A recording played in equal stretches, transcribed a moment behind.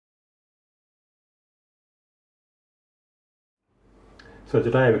So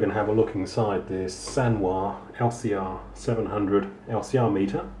today we're going to have a look inside this Sanwa LCR 700 LCR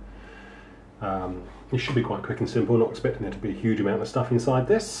meter. It should be quite quick and simple, not expecting there to be a huge amount of stuff inside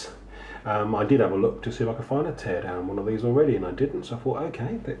this. I did have a look to see if I could find a tear down one of these already, and I didn't, so I thought,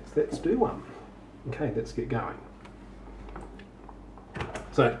 okay, let's do one. Okay, let's get going.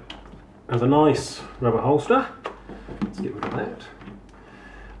 So, there's a nice rubber holster. Let's get rid of that.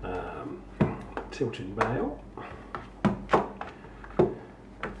 Tilting bail.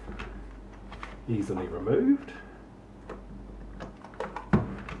 Easily removed.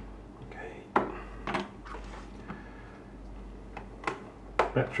 Okay.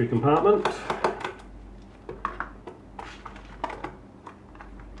 Battery compartment.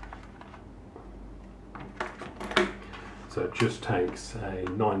 So it just takes a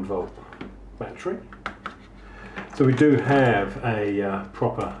 9-volt battery. So we do have a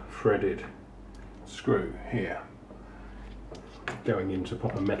proper threaded screw here going into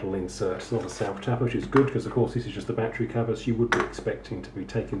proper metal inserts, not a self tapper, which is good because of course this is just the battery cover, so you would be expecting to be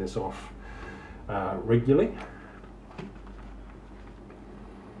taking this off regularly.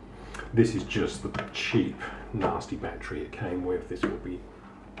 This is just the cheap nasty battery it came with. This will be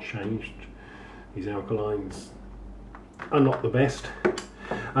changed. These alkalines are not the best.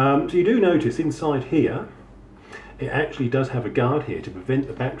 So you do notice inside here it actually does have a guard here to prevent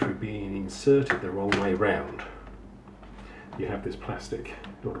the battery being inserted the wrong way round. You have this plastic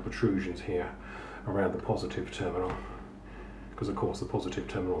little protrusions here around the positive terminal, because of course the positive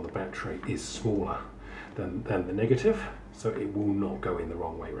terminal on the battery is smaller than the negative, so it will not go in the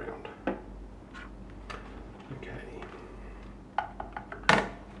wrong way round. Okay.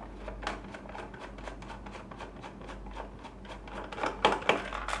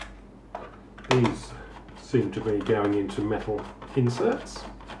 These seem to be going into metal inserts.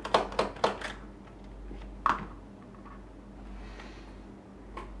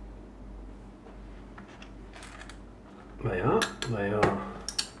 They are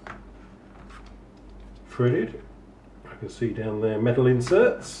threaded. I can see down there metal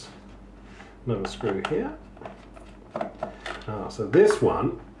inserts. Another screw here. So this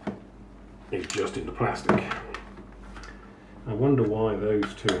one is just into plastic. I wonder why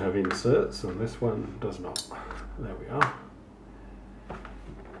those two have inserts and this one does not. There we are.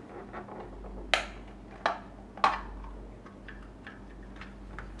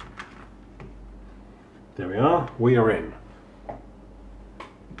 There we are, we are in.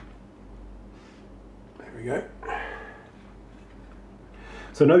 There we go.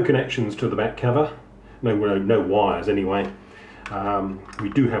 So no connections to the back cover, no wires anyway. We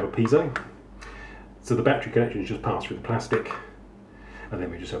do have a piezo, so the battery connections just pass through the plastic, and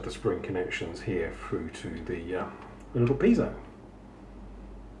then we just have the spring connections here through to the little piezo.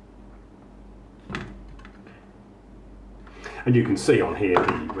 And you can see on here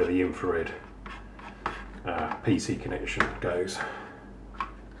where the infrared PC connection goes.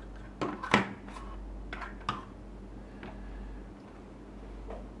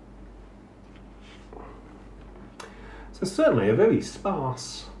 So certainly a very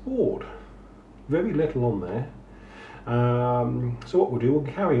sparse board, very little on there. So what we'll do,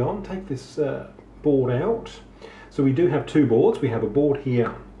 we'll carry on, take this board out. So we do have two boards. We have a board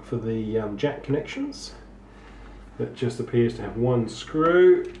here for the jack connections that just appears to have one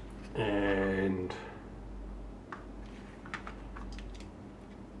screw and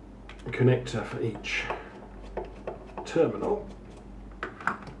a connector for each terminal.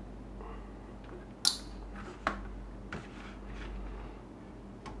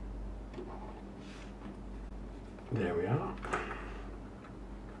 There we are.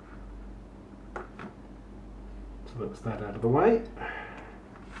 So that's that out of the way.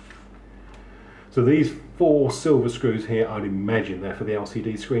 So these 4 silver screws here, I'd imagine they're for the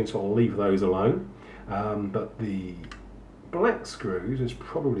LCD screen, so I'll leave those alone. But the black screws is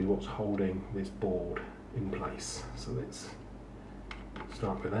probably what's holding this board in place. So let's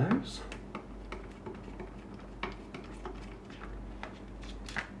start with those.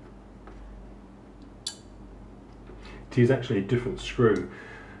 It is actually a different screw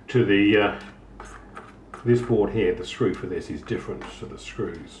to the this board here. The screw for this is different to the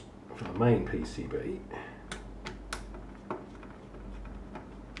screws for the main PCB.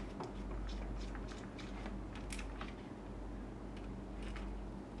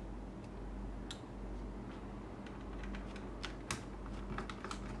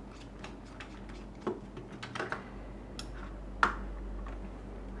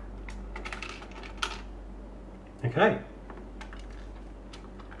 Okay.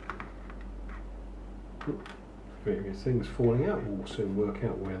 Various things falling out. We'll soon work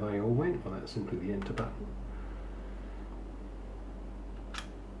out where they all went. Well, that's simply the enter button.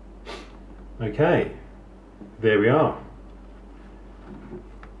 Okay, there we are.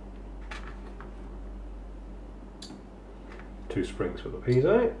 Two springs for the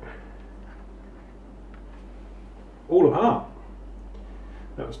piezo. All apart.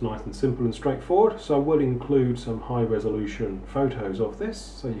 That was nice and simple and straightforward, so I will include some high resolution photos of this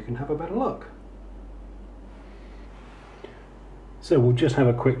so you can have a better look. So we'll just have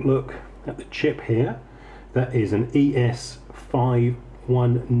a quick look at the chip here. That is an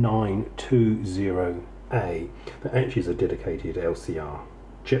ES51920A. That actually is a dedicated LCR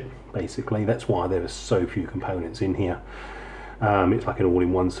chip, basically. That's why there are so few components in here. It's like an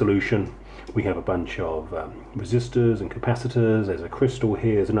all-in-one solution. We have a bunch of resistors and capacitors. There's a crystal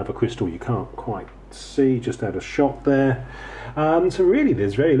here. There's another crystal you can't quite see, just out of shot there. So really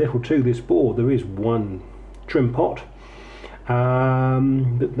there's very little to this board. There is one trim pot,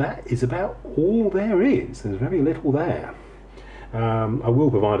 but that is about all there is. There's very little there. I will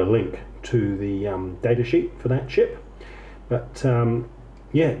provide a link to the data sheet for that chip, but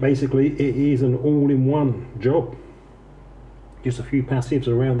yeah, basically it is an all-in-one job. Just a few passives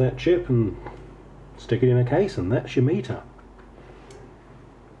around that chip and stick it in a case, and that's your meter.